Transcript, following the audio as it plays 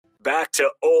Back to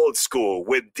old school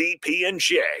with DP and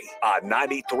J on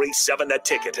 93.7 The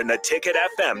Ticket and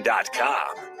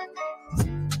theticketfm.com.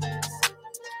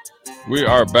 We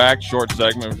are back. Short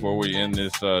segment before we end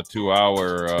this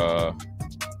 2-hour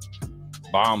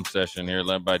bomb session here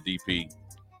led by DP.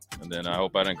 And then I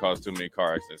hope I didn't cause too many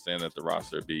car accidents saying that the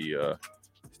roster be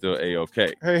still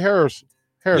A-OK. Hey, Harris.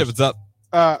 Yeah, what's up?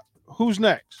 Who's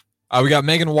next? We got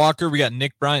Megan Walker. We got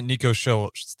Nick Bryant, Nico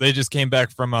Schultz. They just came back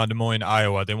from Des Moines,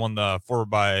 Iowa. They won the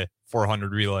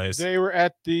 4x400 relays. They were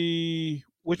at the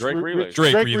Drake Relays.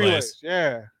 Drake Relays.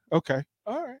 Yeah. Okay.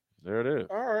 All right. There it is.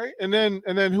 All right. And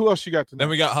then who else you got tonight? Then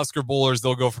we got Husker Bowlers.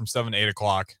 They'll go from 7 to 8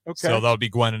 o'clock. Okay. So that'll be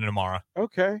Gwen and Amara.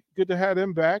 Okay. Good to have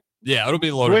them back. Yeah, it'll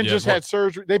be loaded. Gwen just had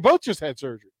surgery. They both just had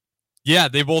surgery. Yeah,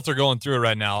 they both are going through it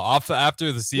right now.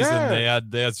 After the season, Yeah.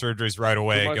 they had surgeries right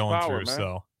away going power, through. man.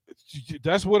 So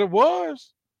That's what it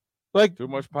was. Like, Too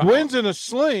much power. Gwen's in a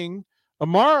sling.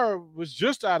 Amara was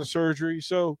just out of surgery.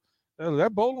 So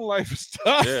that bowling life is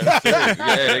tough. Yeah,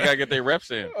 they got to get their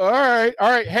reps in. All right.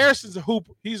 Harrison's a hoop.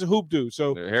 He's a hoop dude.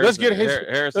 So let's get his.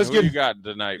 Harrison, who you got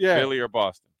tonight, Philly or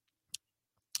Boston?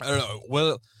 I don't know.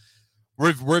 Well,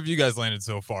 where have you guys landed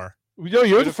so far?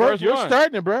 You're the first. You're one.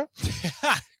 starting it, bro.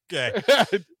 Okay.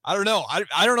 I don't know.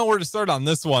 I don't know where to start on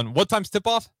this one. What time's tip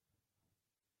off?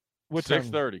 What time?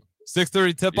 6:30.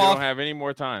 6:30 tip You off. don't have any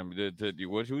more time.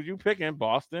 Who you picking,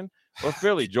 Boston or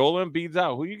Philly? Joel Embiid's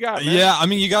out. Who you got, man? Yeah, I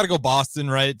mean, you got to go Boston,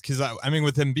 right? Because, I mean,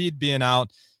 with Embiid being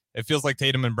out, it feels like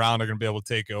Tatum and Brown are going to be able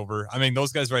to take over. I mean,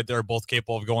 those guys right there are both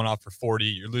capable of going off for 40.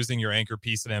 You're losing your anchor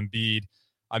piece at Embiid.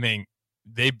 I mean,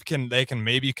 they can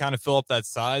maybe kind of fill up that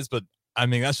size, but, I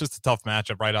mean, that's just a tough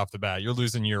matchup right off the bat. You're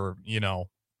losing your,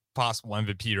 possible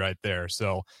MVP right there.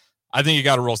 So I think you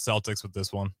got to roll Celtics with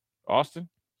this one. Austin?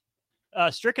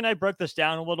 Strick and I broke this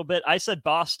down a little bit. I said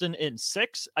Boston in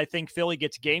 6. I think Philly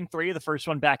gets game 3, the first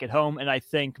one back at home, and I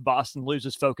think Boston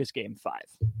loses focus game 5.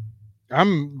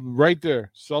 I'm right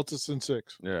there. Celtics in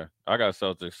 6. Yeah, I got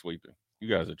Celtics sweeping. You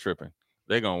guys are tripping.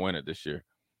 They're going to win it this year.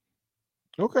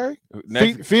 Okay.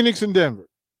 Next. Phoenix and Denver.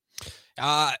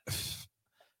 I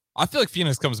feel like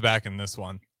Phoenix comes back in this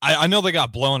one. I know they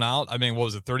got blown out. I mean, what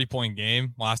was it, 30-point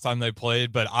game last time they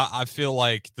played? But I feel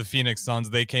like the Phoenix Suns,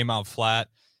 they came out flat.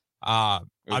 I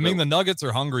mean, the Nuggets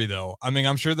are hungry, though. I mean,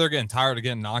 I'm sure they're getting tired of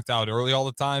getting knocked out early all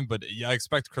the time, but yeah, I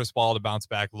expect Chris Paul to bounce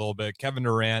back a little bit. Kevin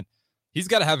Durant, he's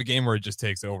got to have a game where he just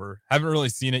takes over. Haven't really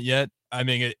seen it yet. I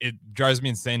mean, it drives me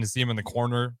insane to see him in the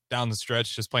corner down the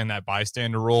stretch, just playing that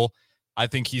bystander role. I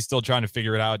think he's still trying to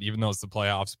figure it out, even though it's the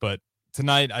playoffs. But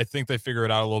tonight, I think they figure it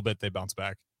out a little bit. They bounce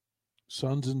back.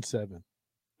 Suns in 7.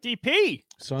 DP.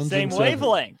 Suns Same in 7.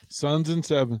 wavelength. Suns in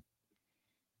 7.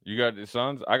 You got the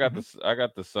Suns? I got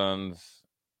the Suns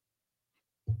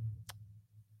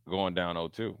going down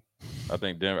 0-2. I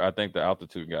think Denver. I think the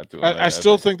altitude got to it. I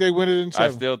still think they win it in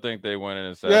 7. I still think they win it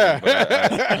in 7. Yeah.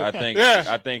 But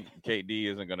I think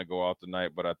KD isn't going to go off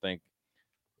tonight, but I think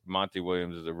Monty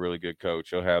Williams is a really good coach.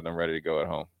 He'll have them ready to go at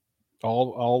home.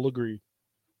 All agree.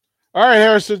 All right,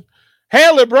 Harrison.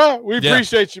 Hail it, bro. We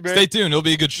appreciate you, man. Stay tuned. It'll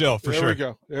be a good show for sure.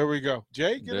 There we go.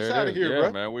 Jay, get us out of here,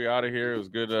 bro. Man, we out of here. It was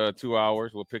good 2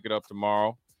 hours. We'll pick it up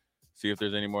tomorrow. See if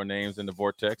there's any more names in the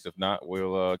vortex. If not,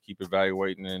 we'll keep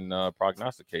evaluating and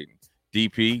prognosticating.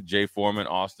 DP, Jay Foreman,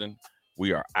 Austin,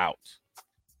 we are out.